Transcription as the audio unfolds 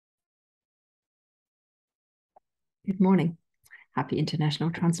Good morning. Happy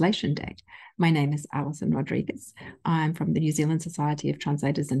International Translation Day. My name is Alison Rodriguez. I'm from the New Zealand Society of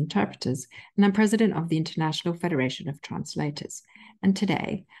Translators and Interpreters, and I'm president of the International Federation of Translators. And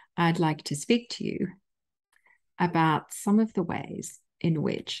today, I'd like to speak to you about some of the ways in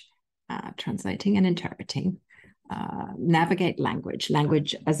which translating and interpreting navigate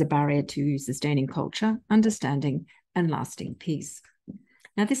language as a barrier to sustaining culture, understanding, and lasting peace.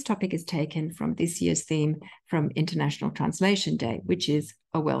 Now, this topic is taken from this year's theme from International Translation Day, which is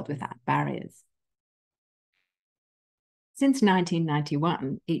A World Without Barriers. Since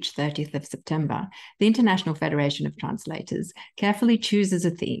 1991, each 30th of September, the International Federation of Translators carefully chooses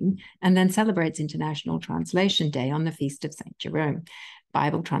a theme and then celebrates International Translation Day on the Feast of St. Jerome,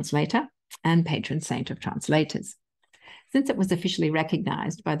 Bible translator and patron saint of translators. Since it was officially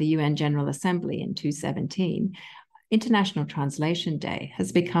recognized by the UN General Assembly in 2017, International Translation Day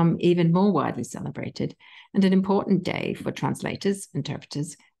has become even more widely celebrated and an important day for translators,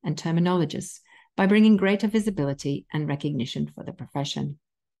 interpreters, and terminologists by bringing greater visibility and recognition for the profession.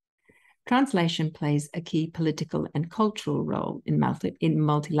 Translation plays a key political and cultural role in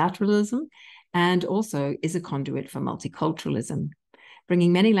multilateralism and also is a conduit for multiculturalism,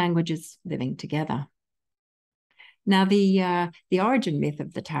 bringing many languages living together. Now, the origin myth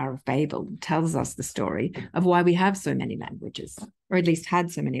of the Tower of Babel tells us the story of why we have so many languages, or at least had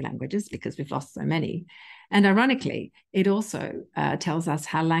so many languages, because we've lost so many. And ironically, it also tells us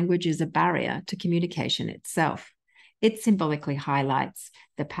how language is a barrier to communication itself. It symbolically highlights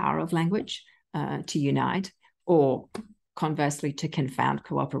the power of language to unite, or conversely, to confound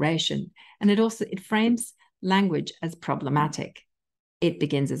cooperation. And it frames language as problematic. It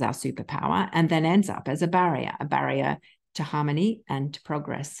begins as our superpower and then ends up as a barrier to harmony and to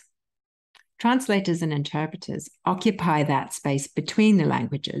progress. Translators and interpreters occupy that space between the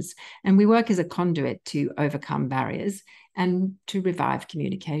languages, and we work as a conduit to overcome barriers and to revive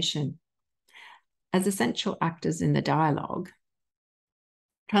communication. As essential actors in the dialogue,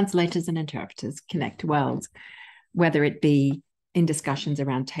 translators and interpreters connect worlds, whether it be in discussions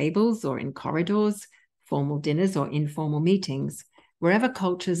around tables or in corridors, formal dinners or informal meetings. Wherever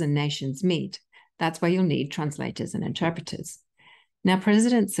cultures and nations meet, that's where you'll need translators and interpreters. Now,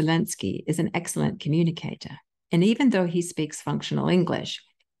 President Zelensky is an excellent communicator, and even though he speaks functional English,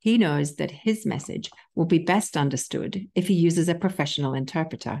 he knows that his message will be best understood if he uses a professional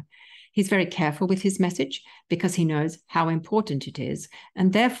interpreter. He's very careful with his message because he knows how important it is,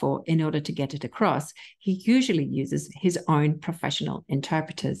 and therefore, in order to get it across, he usually uses his own professional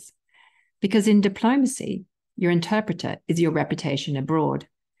interpreters. Because in diplomacy, your interpreter is your reputation abroad,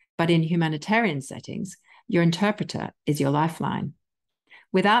 but in humanitarian settings, your interpreter is your lifeline.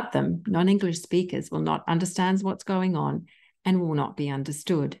 Without them, non-English speakers will not understand what's going on and will not be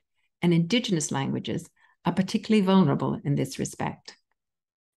understood, and Indigenous languages are particularly vulnerable in this respect.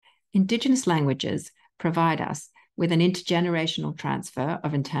 Indigenous languages provide us with an intergenerational transfer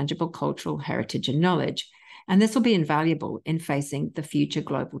of intangible cultural heritage and knowledge, and this will be invaluable in facing the future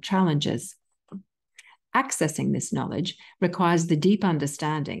global challenges. Accessing this knowledge requires the deep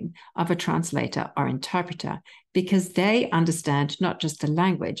understanding of a translator or interpreter because they understand not just the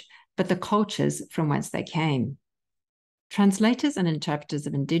language, but the cultures from whence they came. Translators and interpreters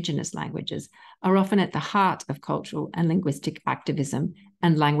of Indigenous languages are often at the heart of cultural and linguistic activism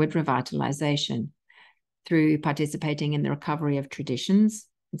and language revitalization through participating in the recovery of traditions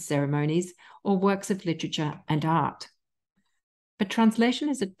and ceremonies or works of literature and art. But translation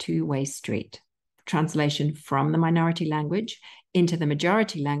is a two-way street. Translation from the minority language into the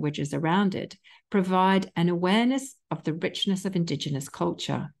majority languages around it provide an awareness of the richness of Indigenous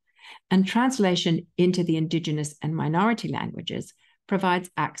culture, and translation into the Indigenous and minority languages provides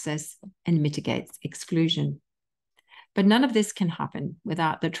access and mitigates exclusion. But none of this can happen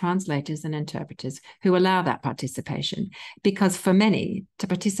without the translators and interpreters who allow that participation, because for many, to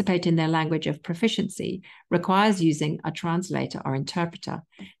participate in their language of proficiency requires using a translator or interpreter,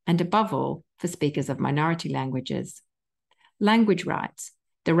 and above all, for speakers of minority languages. Language rights,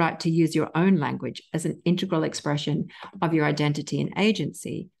 the right to use your own language as an integral expression of your identity and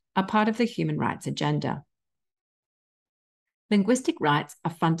agency, are part of the human rights agenda. Linguistic rights are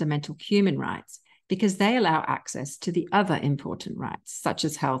fundamental human rights because they allow access to the other important rights, such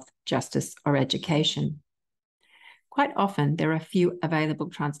as health, justice, or education. Quite often, there are few available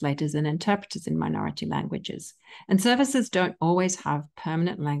translators and interpreters in minority languages, and services don't always have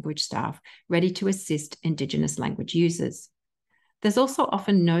permanent language staff ready to assist Indigenous language users. There's also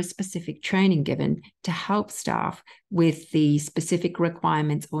often no specific training given to help staff with the specific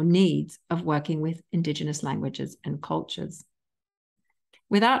requirements or needs of working with Indigenous languages and cultures.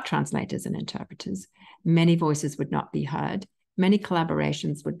 Without translators and interpreters, many voices would not be heard, many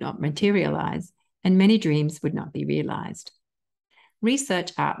collaborations would not materialize, and many dreams would not be realized.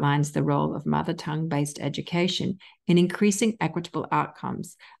 Research outlines the role of mother tongue-based education in increasing equitable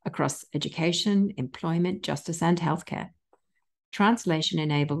outcomes across education, employment, justice, and healthcare. Translation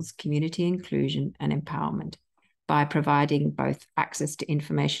enables community inclusion and empowerment by providing both access to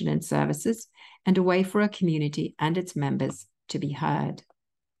information and services and a way for a community and its members to be heard.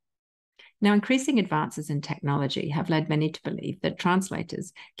 Now, increasing advances in technology have led many to believe that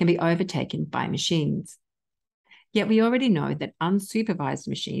translators can be overtaken by machines. Yet we already know that unsupervised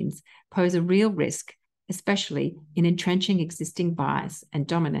machines pose a real risk, especially in entrenching existing bias and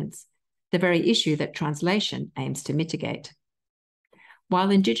dominance, the very issue that translation aims to mitigate. While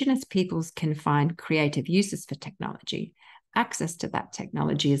Indigenous peoples can find creative uses for technology, access to that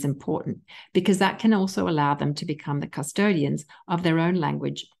technology is important because that can also allow them to become the custodians of their own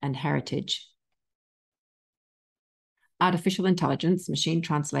language and heritage. Artificial intelligence, machine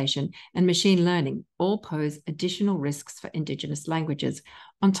translation, and machine learning all pose additional risks for Indigenous languages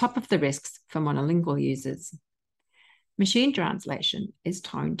on top of the risks for monolingual users. Machine translation is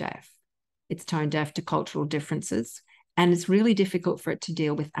tone deaf. It's tone deaf to cultural differences, and it's really difficult for it to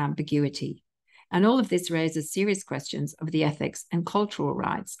deal with ambiguity. And all of this raises serious questions of the ethics and cultural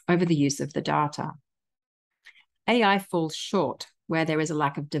rights over the use of the data. AI falls short where there is a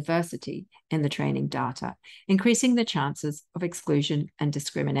lack of diversity in the training data, increasing the chances of exclusion and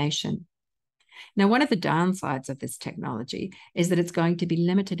discrimination. Now, one of the downsides of this technology is that it's going to be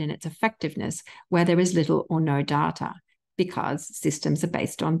limited in its effectiveness where there is little or no data, because systems are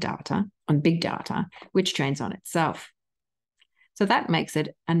based on data, on big data, which trains on itself. So that makes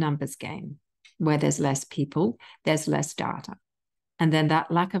it a numbers game. Where there's less people, there's less data. And then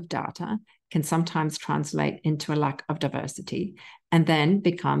that lack of data can sometimes translate into a lack of diversity and then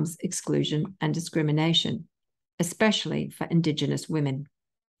becomes exclusion and discrimination, especially for Indigenous women.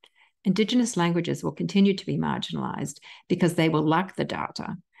 Indigenous languages will continue to be marginalized because they will lack the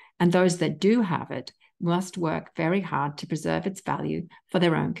data, and those that do have it must work very hard to preserve its value for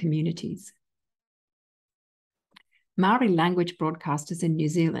their own communities. Maori language broadcasters in New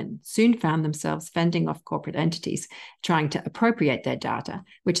Zealand soon found themselves fending off corporate entities trying to appropriate their data,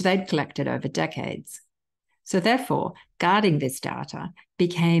 which they'd collected over decades. So therefore, guarding this data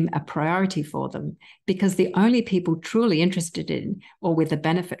became a priority for them because the only people truly interested in or with the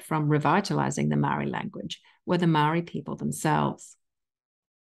benefit from revitalizing the Maori language were the Maori people themselves.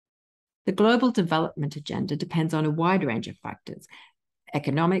 The global development agenda depends on a wide range of factors: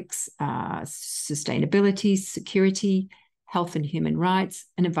 economics, sustainability, security, health and human rights,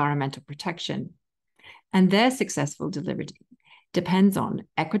 and environmental protection. And their successful delivery depends on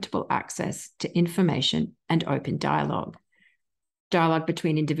equitable access to information and open dialogue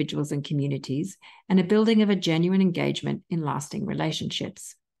between individuals and communities, and a building of a genuine engagement in lasting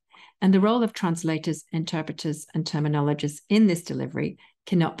relationships. And the role of translators, interpreters, and terminologists in this delivery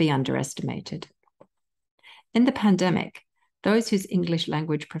cannot be underestimated. In the pandemic, those whose English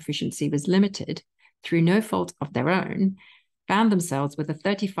language proficiency was limited, through no fault of their own, found themselves with a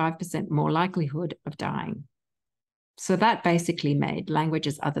 35% more likelihood of dying. So that basically made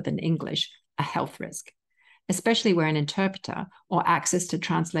languages other than English a health risk, especially where an interpreter or access to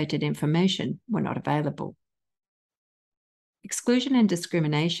translated information were not available. Exclusion and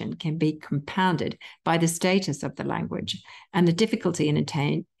discrimination can be compounded by the status of the language and the difficulty in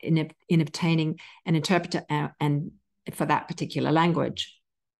obtaining an interpreter and for that particular language.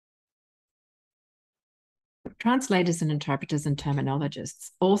 Translators and interpreters and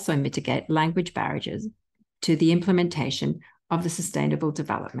terminologists also mitigate language barriers to the implementation of the Sustainable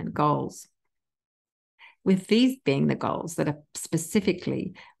Development Goals, with these being the goals that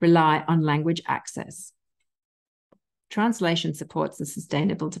specifically rely on language access. Translation supports the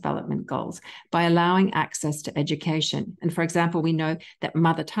Sustainable Development Goals by allowing access to education. And for example, we know that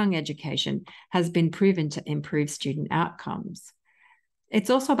mother tongue education has been proven to improve student outcomes. It's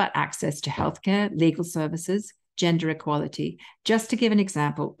also about access to healthcare, legal services, gender equality, just to give an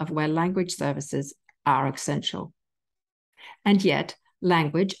example of where language services are essential. And yet,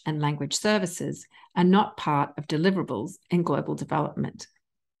 language and language services are not part of deliverables in global development.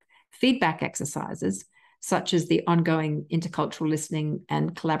 Feedback exercises, such as the ongoing intercultural listening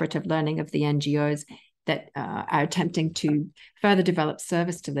and collaborative learning of the NGOs that are attempting to further develop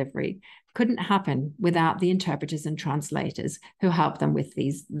service delivery, couldn't happen without the interpreters and translators who help them with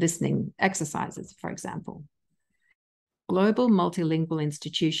these listening exercises, for example. Global multilingual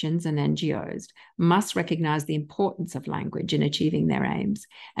institutions and NGOs must recognize the importance of language in achieving their aims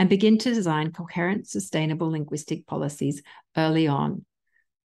and begin to design coherent, sustainable linguistic policies early on,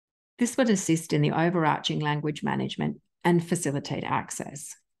 This would assist in the overarching language management and facilitate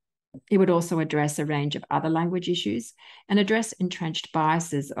access. It would also address a range of other language issues and address entrenched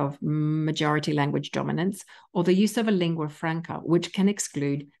biases of majority language dominance or the use of a lingua franca, which can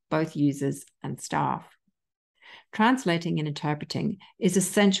exclude both users and staff. Translating and interpreting is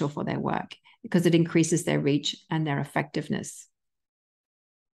essential for their work because it increases their reach and their effectiveness.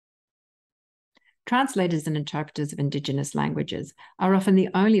 Translators and interpreters of Indigenous languages are often the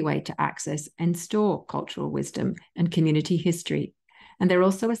only way to access and store cultural wisdom and community history, and they're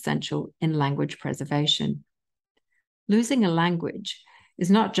also essential in language preservation. Losing a language is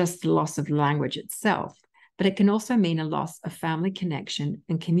not just the loss of language itself, but it can also mean a loss of family connection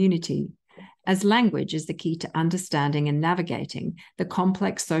and community, as language is the key to understanding and navigating the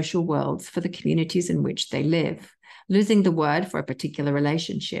complex social worlds for the communities in which they live. Losing the word for a particular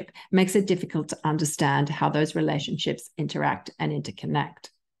relationship makes it difficult to understand how those relationships interact and interconnect.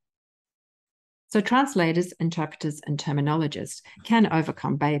 So translators, interpreters, and terminologists can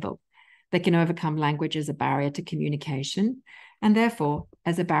overcome Babel. They can overcome language as a barrier to communication, and therefore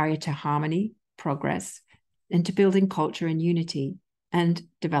as a barrier to harmony, progress, and to building culture and unity and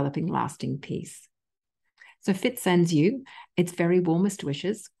developing lasting peace. So FIT sends you its very warmest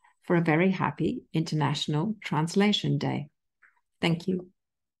wishes for a very happy International Translation Day. Thank you.